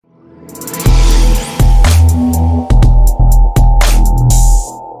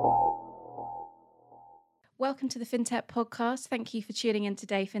welcome to the FinTech podcast. Thank you for tuning in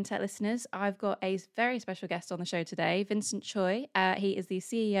today, FinTech listeners. I've got a very special guest on the show today, Vincent Choi. He is the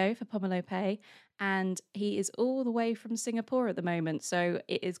CEO for Pomelo Pay, and he is all the way from Singapore at the moment. So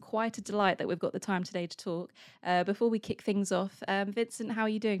it is quite a delight that we've got the time today to talk. Before we kick things off, Vincent, how are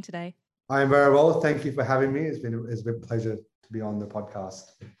you doing today? I'm very well. Thank you for having me. It's been a pleasure to be on the podcast.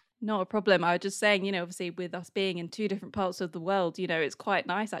 Not a problem. I was just saying, obviously with us being in two different parts of the world, it's quite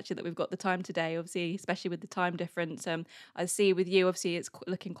nice actually that we've got the time today, obviously, especially with the time difference. I see with you, obviously, it's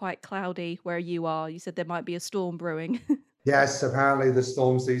looking quite cloudy where you are. You said there might be a storm brewing. Yes, apparently the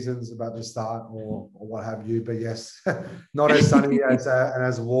storm season's about to start or what have you. But yes, not as sunny as and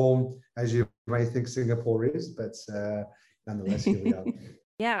as warm as you may think Singapore is. But nonetheless, here we are.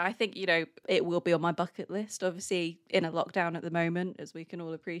 Yeah, I think, it will be on my bucket list, obviously in a lockdown at the moment, as we can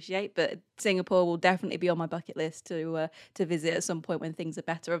all appreciate, but Singapore will definitely be on my bucket list to visit at some point when things are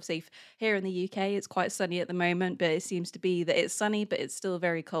better. Obviously, here in the UK, it's quite sunny at the moment, but it seems to be that it's sunny, but it's still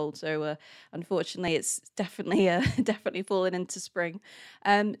very cold. So unfortunately, it's definitely definitely fallen into spring.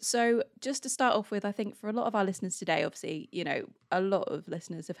 So just to start off with, I think for a lot of our listeners today, obviously, a lot of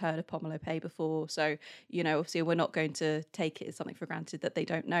listeners have heard of Pomelo Pay before. So, obviously we're not going to take it as something for granted that they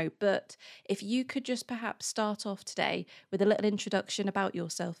don't know. But if you could just perhaps start off today with a little introduction about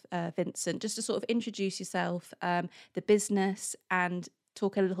yourself, Vincent, just to sort of introduce yourself, the business, and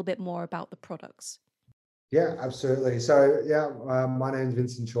talk a little bit more about the products. Yeah, absolutely. So my name is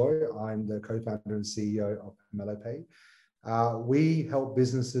Vincent Choi. I'm the co-founder and CEO of Pomelo Pay. We help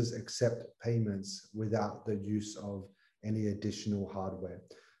businesses accept payments without the use of any additional hardware.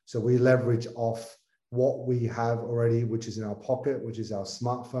 So we leverage off what we have already, which is in our pocket, which is our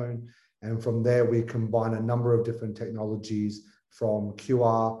smartphone. And from there, we combine a number of different technologies from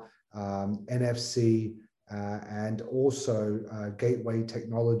QR, NFC, and also gateway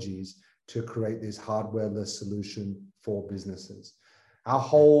technologies to create this hardwareless solution for businesses. Our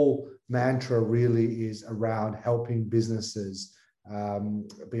whole mantra really is around helping businesses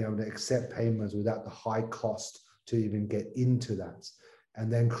be able to accept payments without the high cost to even get into that,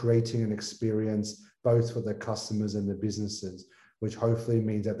 and then creating an experience both for the customers and the businesses, which hopefully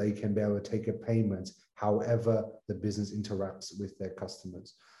means that they can be able to take a payment however the business interacts with their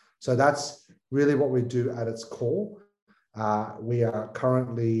customers. So that's really what we do at its core. We are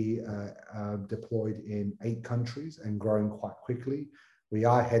currently deployed in 8 countries and growing quite quickly. We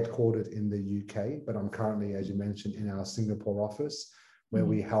are headquartered in the UK, but I'm currently, as you mentioned, in our Singapore office, where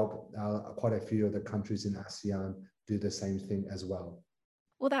we help quite a few of the countries in ASEAN do the same thing as well.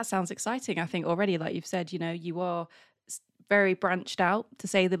 Well, that sounds exciting. I think already, like you've said, you are very branched out, to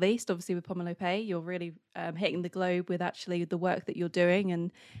say the least. Obviously, with Pomelo Pay, you're really hitting the globe with actually the work that you're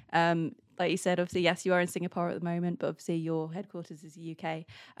doing. And like you said, obviously, yes, you are in Singapore at the moment, but obviously your headquarters is the UK.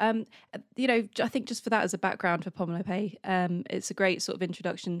 I think just for that as a background for Pomelo Pay, it's a great sort of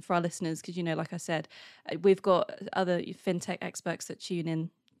introduction for our listeners because, like I said, we've got other fintech experts that tune in,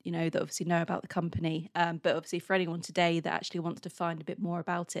 that obviously know about the company. But obviously for anyone today that actually wants to find a bit more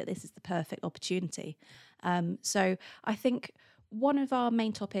about it, this is the perfect opportunity. So I think one of our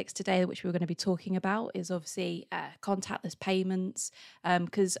main topics today, which we're going to be talking about, is obviously contactless payments,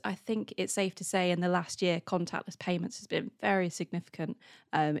 because I think it's safe to say in the last year, contactless payments has been very significant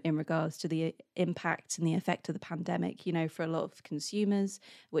in regards to the impact and the effect of the pandemic, for a lot of consumers,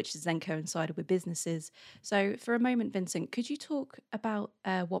 which has then coincided with businesses. So for a moment, Vincent, could you talk about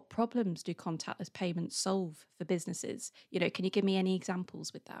what problems do contactless payments solve for businesses? Can you give me any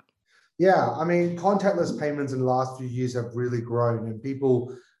examples with that? Yeah, I mean, contactless payments in the last few years have really grown, and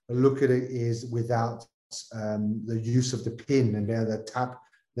people look at it is without the use of the PIN and now they tap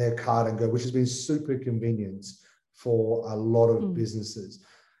their card and go, which has been super convenient for a lot of businesses.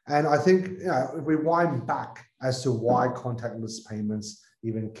 And I think, if we wind back as to why contactless payments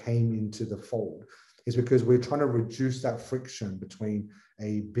even came into the fold, is because we're trying to reduce that friction between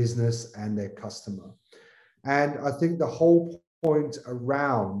a business and their customer. And I think the whole point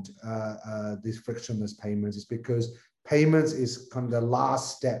around these frictionless payments is because payments is kind of the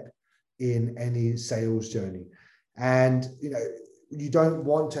last step in any sales journey. And, you don't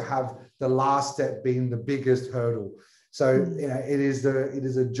want to have the last step being the biggest hurdle. So, it is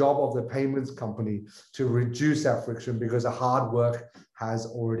a job of the payments company to reduce that friction because the hard work has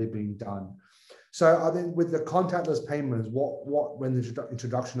already been done. So I think with the contactless payments, when the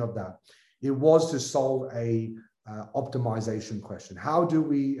introduction of that, it was to solve a optimization question. How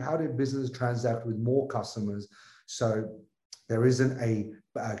do business transact with more customers so there isn't a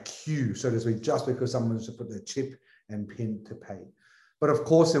queue, so to speak, just because someone should put their chip and PIN to pay? But of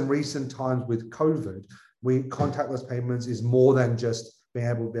course, in recent times with COVID, contactless payments is more than just being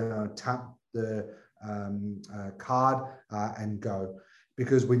able to tap the card and go.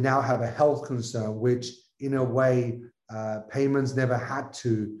 Because we now have a health concern, which in a way payments never had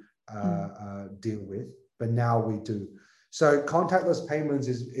to deal with, but now we do. So contactless payments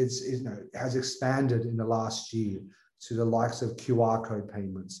has expanded in the last year to the likes of QR code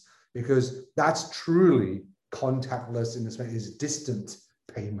payments, because that's truly contactless in this way, is distant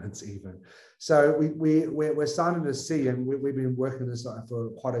payments even. So we're starting to see, and we've been working this for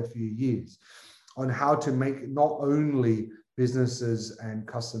quite a few years, on how to make not only businesses and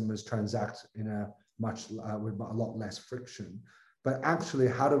customers transact in a much with a lot less friction, but actually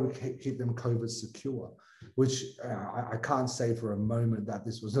how do we keep them COVID secure? Which I can't say for a moment that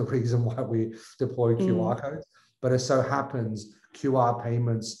this was the reason why we deployed QR codes, but it so happens QR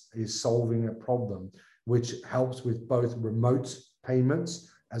payments is solving a problem which helps with both remote payments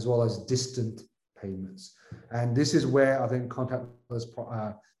as well as distant payments. And this is where I think contactless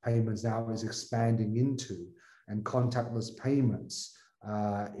payments now is expanding into, and contactless payments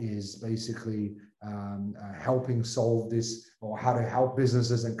is basically helping solve this, or how to help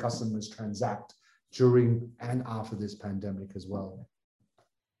businesses and customers transact during and after this pandemic as well.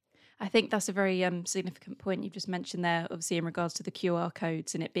 I think that's a very significant point you've just mentioned there, obviously in regards to the QR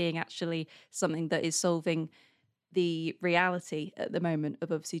codes and it being actually something that is solving the reality at the moment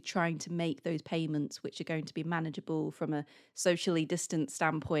of obviously trying to make those payments which are going to be manageable from a socially distant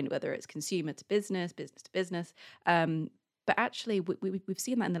standpoint, whether it's consumer to business, business to business. But actually, we've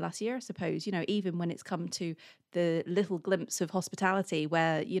seen that in the last year, I suppose, even when it's come to the little glimpse of hospitality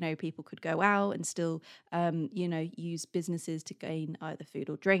where, people could go out and still, use businesses to gain either food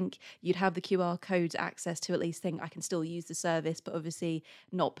or drink. You'd have the QR codes access to at least think I can still use the service, but obviously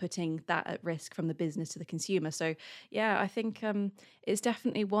not putting that at risk from the business to the consumer. So, yeah, I think it's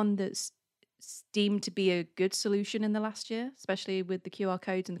definitely one that's deemed to be a good solution in the last year, especially with the QR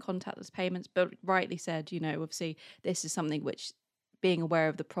codes and the contactless payments. But rightly said, obviously this is something which, being aware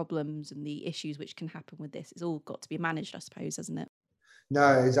of the problems and the issues which can happen with this, it's all got to be managed, I suppose, hasn't it?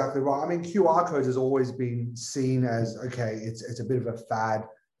 No, exactly right. I mean, QR codes has always been seen as, okay, it's a bit of a fad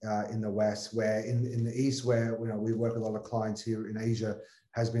in the West, where in the East, where we work with a lot of clients here in Asia,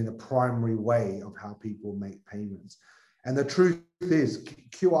 has been the primary way of how people make payments. And the truth is,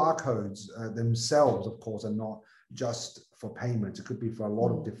 QR codes themselves, of course, are not just for payments. It could be for a lot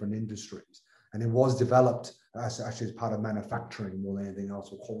of different industries. And it was developed actually as part of manufacturing more than anything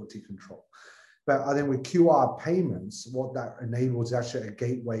else, or quality control. But I think with QR payments, what that enables is actually a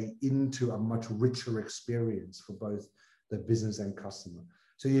gateway into a much richer experience for both the business and customer.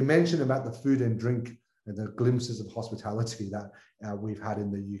 So you mentioned about the food and drink and the glimpses of hospitality that we've had in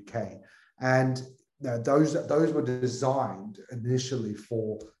the UK. And those were designed initially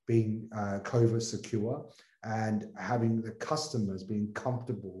for being COVID secure, and having the customers being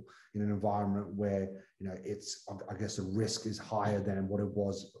comfortable in an environment where it's, I guess, the risk is higher than what it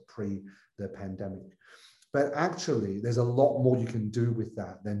was pre the pandemic. But actually, there's a lot more you can do with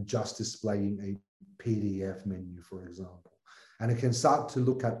that than just displaying a PDF menu, for example. And it can start to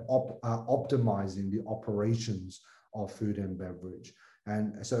look at optimizing the operations of food and beverage.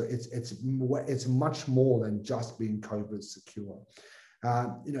 And so it's much more than just being COVID secure.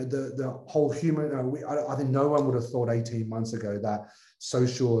 The whole human, I think no one would have thought 18 months ago that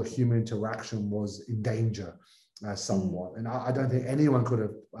social human interaction was in danger somewhat. And I don't think anyone could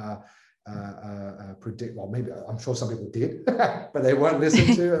have predict, well, maybe I'm sure some people did, but they weren't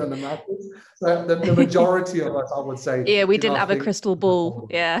listened to on the masses. So the majority of us, I would say, yeah, we didn't have a crystal ball.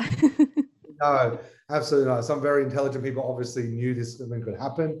 Yeah. No, absolutely not. Some very intelligent people obviously knew this thing could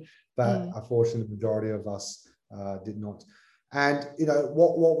happen, but unfortunately, the majority of us did not. And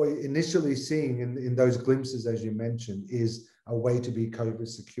what we're initially seeing in those glimpses, as you mentioned, is a way to be COVID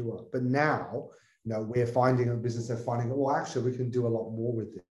secure. But now, we're finding a business are finding, well, actually, we can do a lot more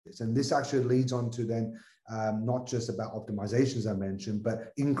with this. And this actually leads on to then not just about optimizations I mentioned,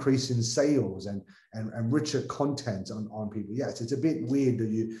 but increase in sales and richer content on people. Yes, it's a bit weird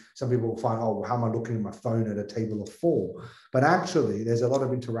that some people will find, oh, how am I looking at my phone at a table of 4? But actually, there's a lot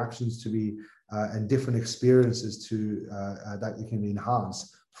of interactions to be and different experiences to that you can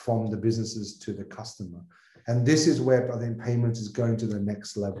enhance from the businesses to the customer. And this is where I think payments is going to the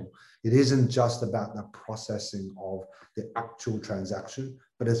next level. It isn't just about the processing of the actual transaction,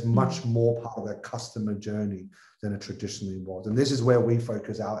 but it's much more part of the customer journey than it traditionally was. And this is where we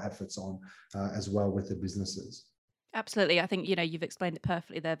focus our efforts on as well with the businesses. Absolutely. I think, you've explained it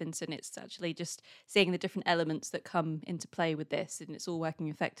perfectly there, Vincent. It's actually just seeing the different elements that come into play with this, and it's all working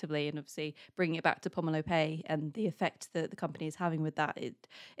effectively, and obviously bringing it back to Pomelo Pay and the effect that the company is having with that. It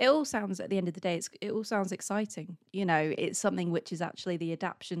all sounds, at the end of the day, it all sounds exciting. It's something which is actually the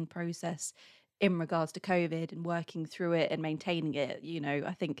adaptation process in regards to COVID and working through it and maintaining it.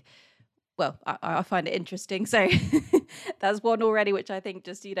 I think, well, I find it interesting. So that's one already, which I think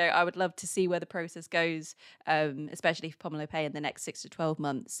just, I would love to see where the process goes, especially for Pomelo Pay in the next 6 to 12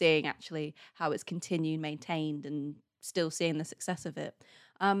 months, seeing actually how it's continued, maintained, and still seeing the success of it.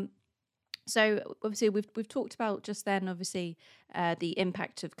 So obviously we've talked about just then, obviously, the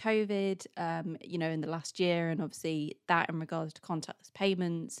impact of COVID, in the last year, and obviously that in regards to contactless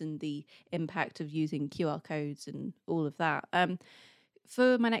payments and the impact of using QR codes and all of that.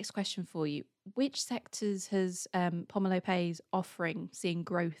 For my next question for you, which sectors has Pomelo Pay's offering seen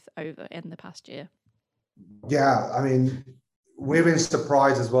growth over in the past year? Yeah, I mean, we've been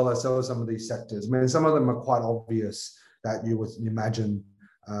surprised as well as some of these sectors. I mean, some of them are quite obvious that you would imagine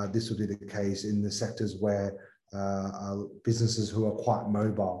this would be the case in the sectors where businesses who are quite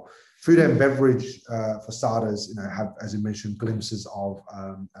mobile. Food and beverage, for starters, have, as you mentioned, glimpses of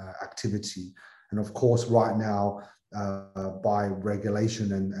activity. And of course, right now, by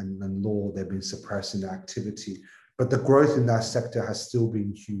regulation and law, they've been suppressing activity. But the growth in that sector has still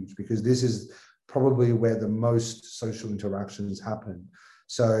been huge, because this is probably where the most social interactions happen.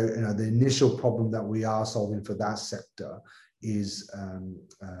 So, the initial problem that we are solving for that sector is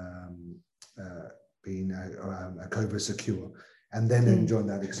being COVID secure, and then enjoying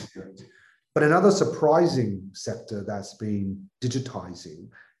that experience. But another surprising sector that's been digitizing,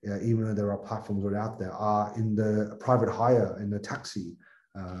 even though there are platforms that are out there, are in the private hire, in the taxi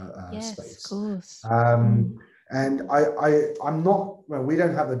Yes, space. of course. And I'm not, well, we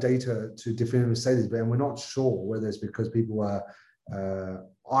don't have the data to definitively say this, but we're not sure whether it's because people are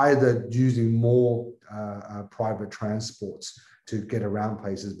either using more private transports to get around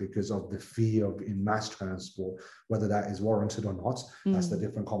places because of the fear of in mass transport, whether that is warranted or not. That's the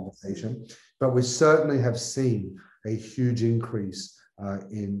different conversation. But we certainly have seen a huge increase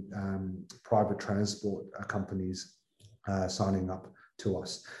in private transport companies signing up to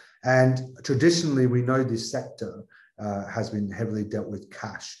us. And traditionally, we know this sector has been heavily dealt with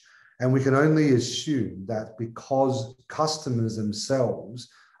cash. And we can only assume that because customers themselves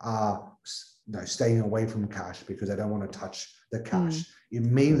are staying away from cash because they don't want to touch the cash, it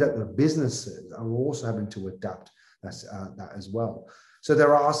means that the businesses are also having to adapt that as well. So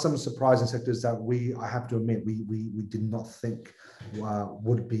there are some surprising sectors that I have to admit, we did not think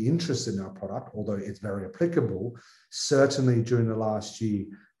would be interested in our product, although it's very applicable. Certainly during the last year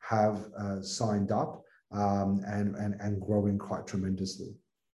have signed up and growing quite tremendously.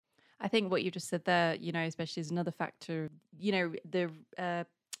 I think what you just said there, especially is another factor.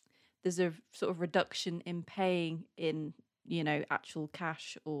 There's a sort of reduction in paying in, actual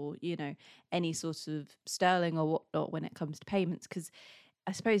cash or, any sort of sterling or whatnot when it comes to payments. Because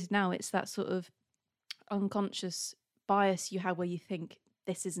I suppose now it's that sort of unconscious bias you have where you think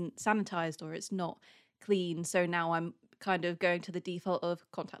this isn't sanitized or it's not clean. So now I'm kind of going to the default of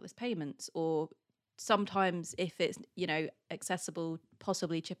contactless payments, or sometimes if it's, accessible,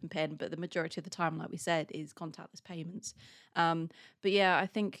 possibly chip and pin, but the majority of the time, like we said, is contactless payments. But yeah, I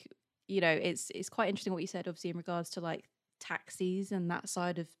think, it's quite interesting what you said, obviously, in regards to like taxis and that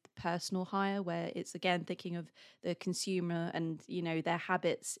side of personal hire, where it's again thinking of the consumer and, their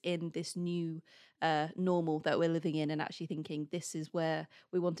habits in this new normal that we're living in, and actually thinking this is where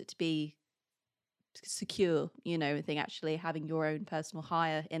we want it to be secure. I think actually having your own personal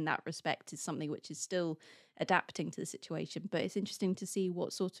hire in that respect is something which is still adapting to the situation. But it's interesting to see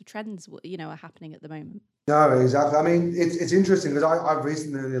what sort of trends are happening at the moment. No, exactly. I mean, it's interesting because I've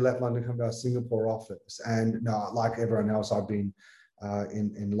recently left London, come to our Singapore office, and like everyone else, I've been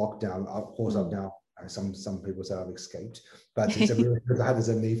in lockdown. Of course, I've now, some people say I've escaped, but it's a real, there's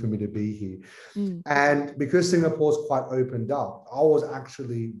a need for me to be here. And because Singapore's quite opened up, I was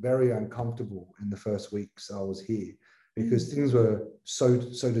actually very uncomfortable in the first weeks I was here, because things were so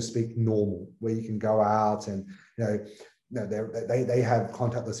to speak normal, where you can go out and they have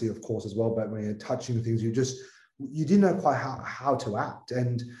contactless here, of course, as well. But when you're touching things, you didn't know quite how to act.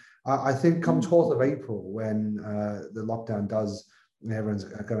 And I think come 12th of April, when the lockdown does, and everyone's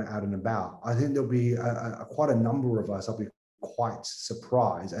going out and about, I think there'll be quite a number of us. I'll be quite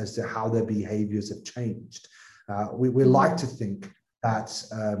surprised as to how their behaviors have changed. We like to think that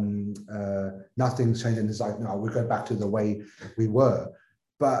nothing's changed, and it's like, no, we go back to the way we were.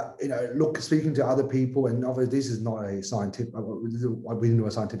 But look, speaking to other people, and obviously this is not a scientific, we didn't do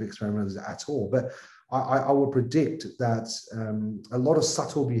a scientific experiment at all, but I would predict that a lot of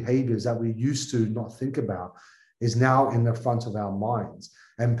subtle behaviors that we used to not think about is now in the front of our minds.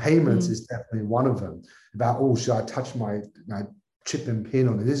 And payments is definitely one of them. About, should I touch my chip and pin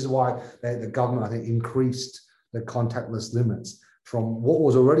on it? This is why the government, I think, increased the contactless limits from what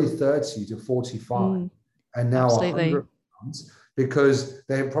was already 30 to 45 and now Absolutely. 100 pounds, because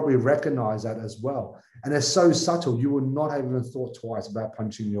they probably recognize that as well. And it's so subtle, you would not have even thought twice about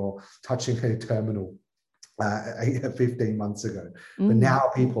touching a terminal 15 months ago. But now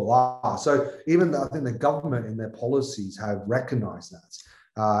people are. So even I think the government in their policies have recognized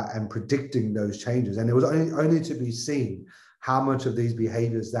that and predicting those changes. And it was only to be seen how much of these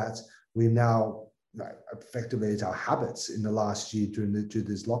behaviors that we now effectively, it's our habits in the last year due to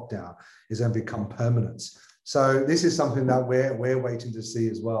this lockdown, is going to become permanent. So this is something that we're waiting to see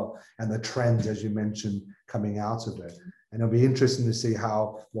as well, and the trends, as you mentioned, coming out of it. And it'll be interesting to see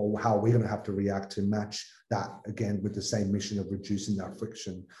how we're going to have to react to match that again with the same mission of reducing that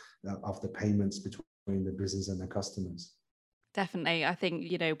friction of the payments between the business and the customers. Definitely. I think,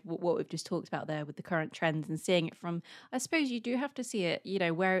 what we've just talked about there with the current trends and seeing it from, I suppose you do have to see it,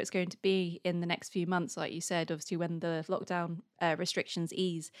 where it's going to be in the next few months, like you said, obviously when the lockdown restrictions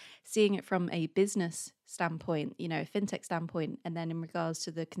ease, seeing it from a business standpoint, fintech standpoint, and then in regards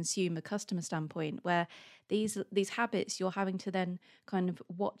to the consumer customer standpoint, where these habits you're having to then kind of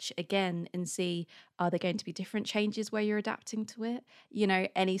watch again and see, are there going to be different changes where you're adapting to it?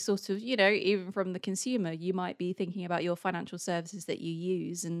 Any sort of, even from the consumer, you might be thinking about your financial services that you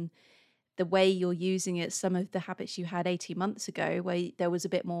use and the way you're using it, some of the habits you had 18 months ago where there was a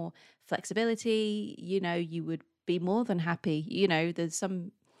bit more flexibility, you would be more than happy. There's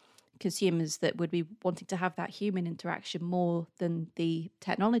some consumers that would be wanting to have that human interaction more than the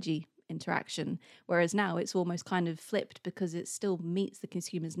technology interaction, whereas now it's almost kind of flipped because it still meets the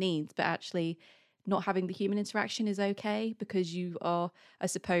consumer's needs, but actually not having the human interaction is okay because you are, I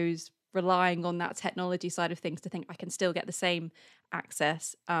suppose, relying on that technology side of things to think I can still get the same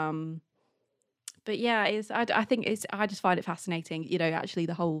access. But yeah, I think I just find it fascinating, actually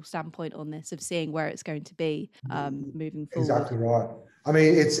the whole standpoint on this of seeing where it's going to be moving forward. Exactly right. I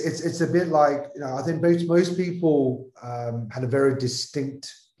mean, it's a bit like, I think most people had a very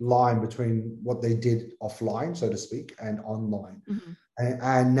distinct line between what they did offline, so to speak, and online. Mm-hmm.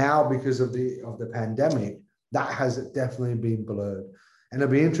 And now because of the pandemic, that has definitely been blurred. And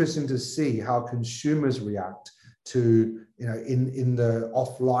it'll be interesting to see how consumers react to, in the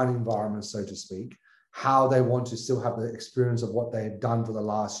offline environment, so to speak, how they want to still have the experience of what they have done for the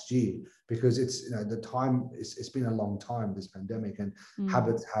last year, because it's, the time, it's been a long time, this pandemic, and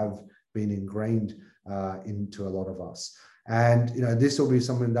habits have been ingrained into a lot of us. And, this will be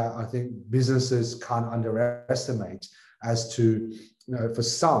something that I think businesses can't underestimate as to, for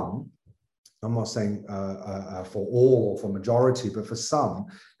some, I'm not saying for all or for majority, but for some,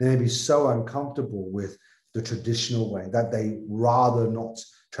 they may be so uncomfortable with the traditional way that they rather not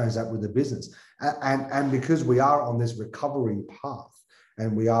transact with the business. And because we are on this recovery path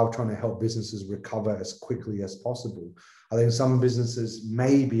and we are trying to help businesses recover as quickly as possible, I think some businesses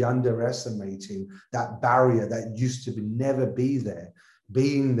may be underestimating that barrier that used to never be there,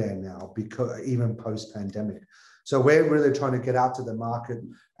 being there now, because even post-pandemic. So we're really trying to get out to the market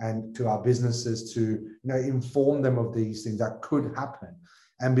and to our businesses to, inform them of these things that could happen.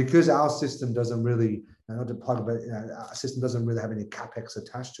 And because our system doesn't really, not to plug, but our system doesn't really have any capex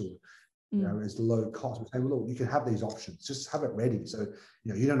attached to it. It's low cost. We're saying, well, look, you can have these options. Just have it ready. So,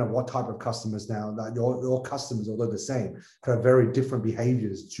 you don't know what type of customers now that your customers, although the same, could have very different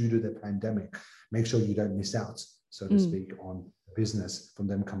behaviors due to the pandemic. Make sure you don't miss out, so to speak, on business from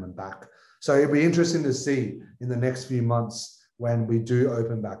them coming back. So it'll be interesting to see in the next few months when we do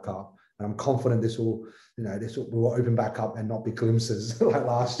open back up. And I'm confident this will open back up and not be glimpses like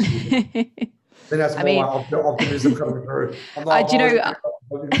last year. Then that's more my optimism coming through.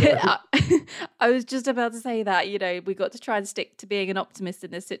 I was just about to say that, we got to try and stick to being an optimist in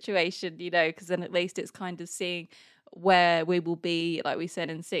this situation, because then at least it's kind of seeing where we will be, like we said,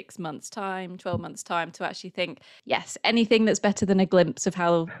 in 6 months' time, 12 months' time, to actually think, yes, anything that's better than a glimpse of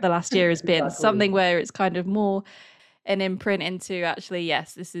how the last year has been, exactly. Something where it's kind of more an imprint into actually,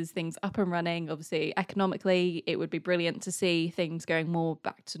 yes, this is things up and running. Obviously, economically, it would be brilliant to see things going more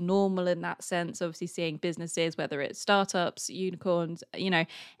back to normal in that sense. Obviously, seeing businesses, whether it's startups, unicorns,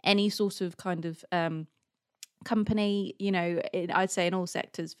 any sort of kind of company, I'd say in all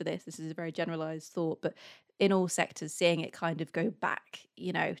sectors for this is a very generalized thought, but in all sectors, seeing it kind of go back,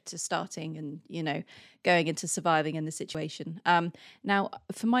 to starting and, going into surviving in the situation. Now,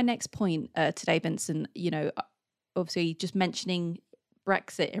 for my next point today, Vincent, obviously just mentioning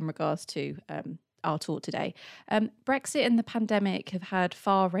Brexit in regards to our talk today. Brexit and the pandemic have had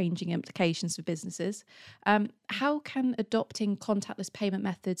far-ranging implications for businesses. How can adopting contactless payment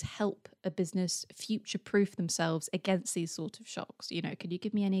methods help a business future-proof themselves against these sort of shocks? Could you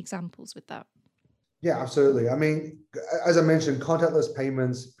give me any examples with that? Yeah, absolutely. I mean, as I mentioned, contactless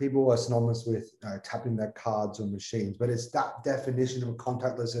payments, people are synonymous with tapping their cards or machines, but it's that definition of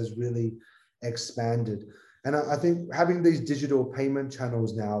contactless has really expanded. And I think having these digital payment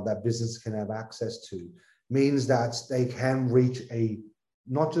channels now that business can have access to means that they can reach a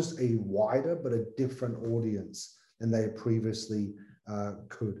not just a wider, but a different audience than they previously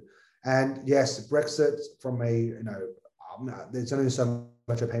could. And yes, Brexit from a, there's only so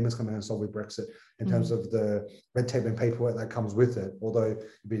much of payments coming and solve with Brexit in terms of the red tape and paperwork that comes with it, although it'd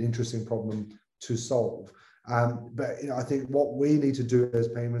be an interesting problem to solve. But I think what we need to do as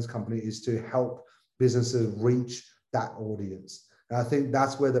payments company is to help businesses reach that audience. And I think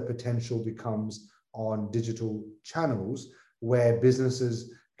that's where the potential becomes on digital channels, where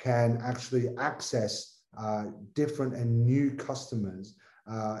businesses can actually access different and new customers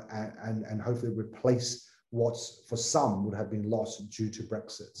and hopefully replace what's for some would have been lost due to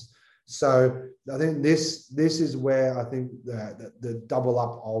Brexit. So I think this is where I think the double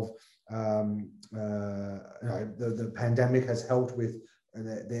up of the pandemic has helped with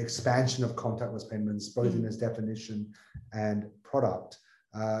the expansion of contactless payments, both in its definition and product,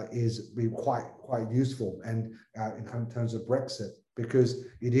 is being quite useful. And in terms of Brexit, because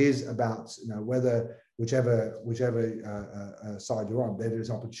it is about whether whichever side you're on, there is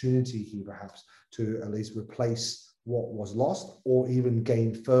opportunity here perhaps to at least replace what was lost or even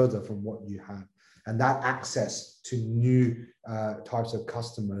gain further from what you have. And that access to new types of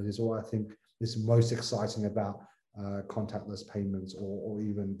customers is what I think is most exciting about contactless payments or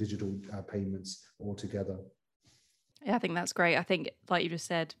even digital payments altogether. Yeah, I think that's great. I think, like you just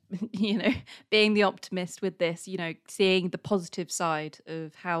said, being the optimist with this, seeing the positive side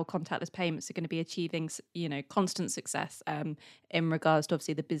of how contactless payments are going to be achieving, constant success in regards to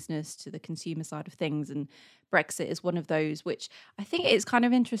obviously the business to the consumer side of things. And Brexit is one of those, which I think it's kind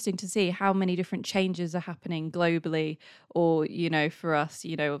of interesting to see how many different changes are happening globally or, for us,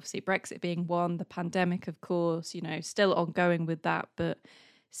 obviously Brexit being one, the pandemic, of course, still ongoing with that, but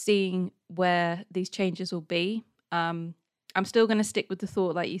seeing where these changes will be. I'm still going to stick with the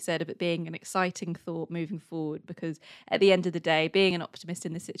thought, like you said, of it being an exciting thought moving forward, because at the end of the day, being an optimist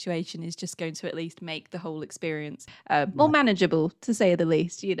in this situation is just going to at least make the whole experience more manageable, to say the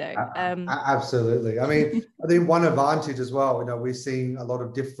least, Absolutely. I mean, I think one advantage as well, we're seeing a lot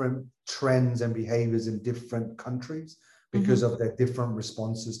of different trends and behaviors in different countries because of their different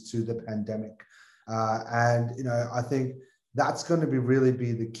responses to the pandemic. And I think that's going to really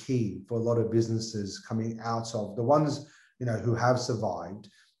be the key for a lot of businesses coming out of the ones, who have survived.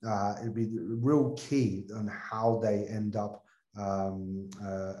 It'd be real key on how they end up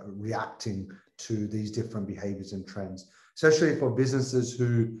reacting to these different behaviors and trends, especially for businesses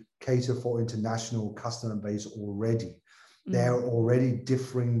who cater for international customer base already. There are already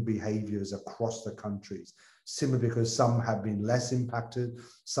differing behaviors across the countries, simply because some have been less impacted,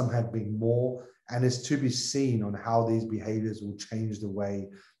 some have been more. And it's to be seen on how these behaviors will change the way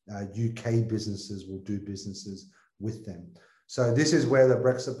UK businesses will do businesses with them. So this is where the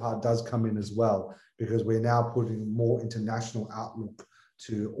Brexit part does come in as well, because we're now putting more international outlook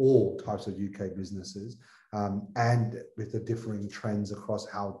to all types of UK businesses, and with the differing trends across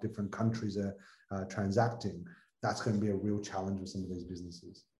how different countries are transacting. That's going to be a real challenge for some of these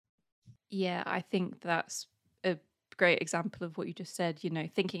businesses. Yeah, I think that's a great example of what you just said,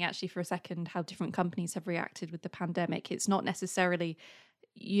 thinking actually for a second how different companies have reacted with the pandemic. It's not necessarily,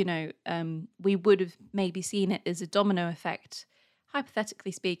 we would have maybe seen it as a domino effect,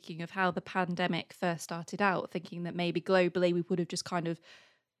 hypothetically speaking, of how the pandemic first started out, thinking that maybe globally we would have just kind of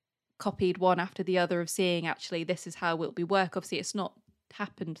copied one after the other of seeing actually this is how it will work. Obviously, it's not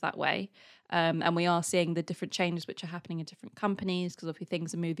happened that way. And we are seeing the different changes which are happening in different companies because obviously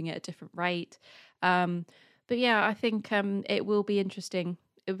things are moving at a different rate. But yeah, I think it will be interesting,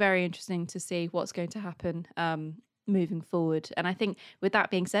 very interesting to see what's going to happen moving forward. And I think with that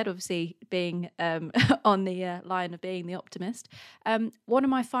being said, obviously being on the line of being the optimist, one of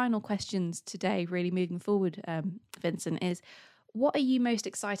my final questions today, really moving forward, Vincent, is what are you most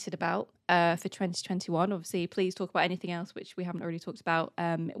excited about for 2021? Obviously, please talk about anything else which we haven't already talked about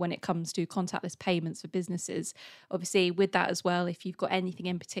when it comes to contactless payments for businesses. Obviously, with that as well, if you've got anything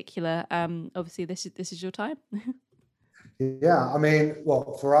in particular, obviously this is your time. Yeah, I mean,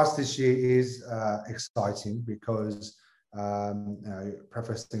 well, for us this year is exciting because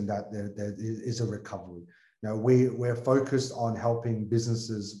prefacing that there is a recovery. We're focused on helping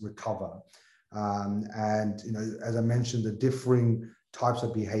businesses recover. And as I mentioned, the differing types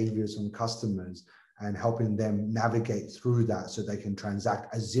of behaviors from customers and helping them navigate through that so they can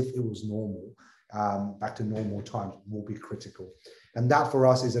transact as if it was normal back to normal times will be critical. And that for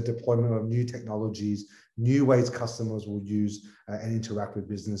us is a deployment of new technologies, new ways customers will use and interact with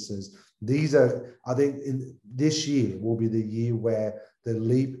businesses. These are, I think, this year will be the year where the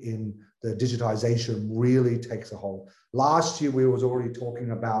leap in the digitization really takes a hold. Last year, we was already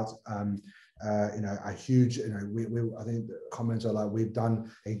talking about, a huge, I think the comments are like, we've done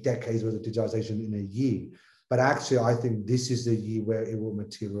a decade's worth of digitization in a year. But actually, I think this is the year where it will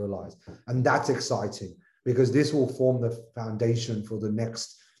materialize. And that's exciting because this will form the foundation for the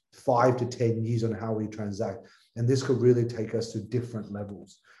next 5 to 10 years on how we transact. And this could really take us to different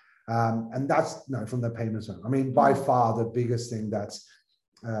levels. And that's from the payments one. I mean, by far, the biggest thing that's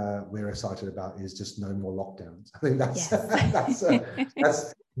we're excited about is just no more lockdowns. I think that's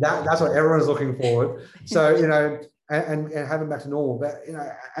what everyone's looking forward. So, and having back to normal, but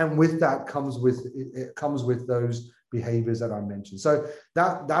and with that comes with those behaviors that I mentioned. So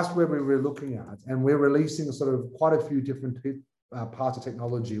that's where we were looking at, and we're releasing sort of quite a few different parts of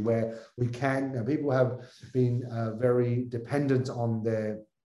technology where we can. People have been very dependent on their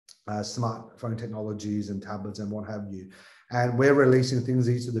smartphone technologies and tablets and what have you, and we're releasing things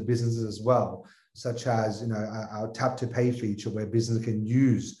into the businesses as well, such as our tap to pay feature, where business can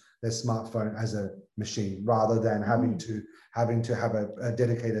use their smartphone as a machine rather than having to have a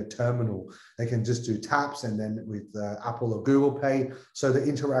dedicated terminal. They can just do taps, and then with Apple or Google Pay, so the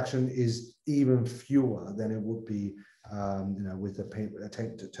interaction is even fewer than it would be with a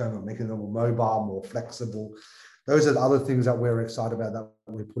terminal, making them more mobile, more flexible. Those are the other things that we're excited about that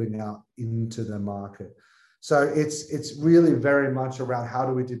we're putting out into the market. So it's really very much around how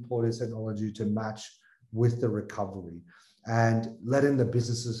do we deploy this technology to match with the recovery and letting the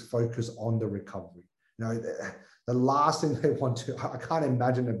businesses focus on the recovery. The last thing they want to, I can't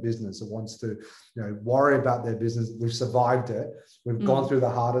imagine a business that wants to, worry about their business. We've survived it. We've gone through the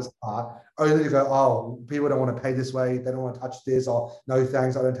hardest part, only to go, oh, people don't want to pay this way. They don't want to touch this, or no,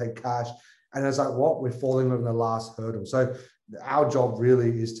 thanks, I don't take cash. And it's like, what? We're falling over the last hurdle. So our job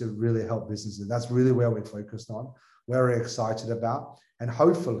really is to really help businesses. That's really where we're focused on, where we're excited about. And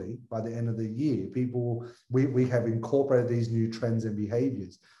hopefully by the end of the year, we have incorporated these new trends and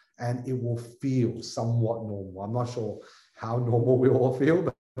behaviors, and it will feel somewhat normal. I'm not sure how normal we all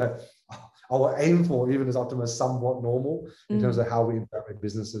feel, but I will aim for, even as optimists, somewhat normal in terms of how we interact with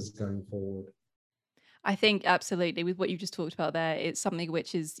businesses going forward. I think absolutely with what you just talked about there, it's something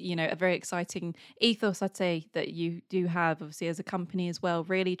which is, a very exciting ethos, I'd say, that you do have, obviously, as a company as well,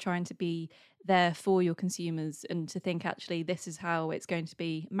 really trying to be there for your consumers and to think actually this is how it's going to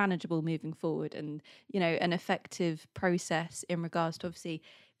be manageable moving forward, and, an effective process in regards to obviously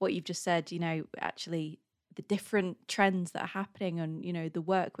what you've just said, actually the different trends that are happening and, the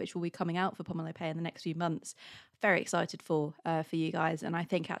work which will be coming out for Pomelo Pay in the next few months. Very excited for you guys, and I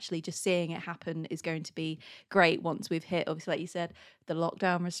think actually just seeing it happen is going to be great once we've hit, obviously, like you said, the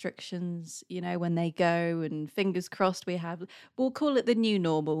lockdown restrictions, when they go, and fingers crossed we'll call it the new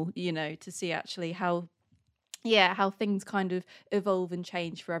normal, to see actually how things kind of evolve and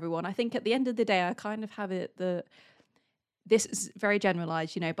change for everyone. I think at the end of the day, I kind of have it that this is very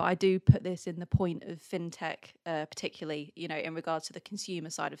generalized, but I do put this in the point of fintech, particularly, in regards to the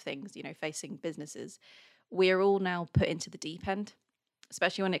consumer side of things, facing businesses. We're all now put into the deep end,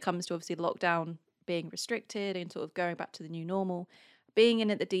 especially when it comes to obviously lockdown being restricted and sort of going back to the new normal. Being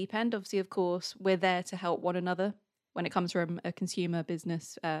in at the deep end, obviously, of course, we're there to help one another when it comes from a consumer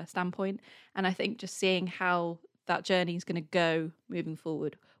business standpoint. And I think just seeing how that journey is going to go moving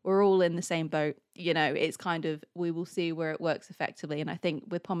forward, we're all in the same boat. It's kind of, we will see where it works effectively. And I think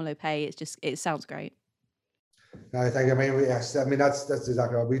with Pomelo Pay, it sounds great. No, thank you. That's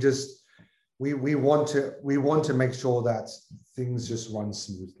exactly right. We want to make sure that things just run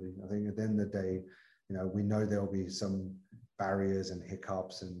smoothly. I think at the end of the day, we know there will be some barriers and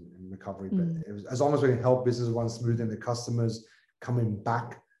hiccups and recovery, but as long as we can help business run smoothly and the customers coming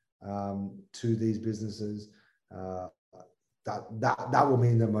back to these businesses, that will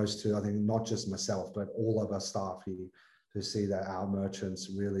mean the most to, I think, not just myself, but all of our staff here, to see that our merchants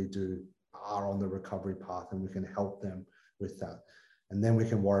really are on the recovery path, and we can help them with that. And then we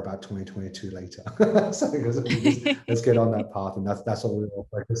can worry about 2022 later. So let's get on that path, and that's all we will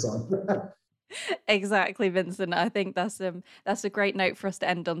focus on. Exactly, Vincent. I think that's a great note for us to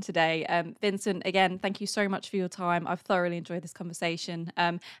end on today. Vincent, again, thank you so much for your time. I've thoroughly enjoyed this conversation,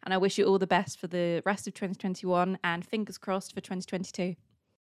 and I wish you all the best for the rest of 2021, and fingers crossed for 2022.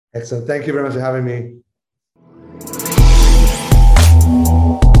 Excellent. Thank you very much for having me.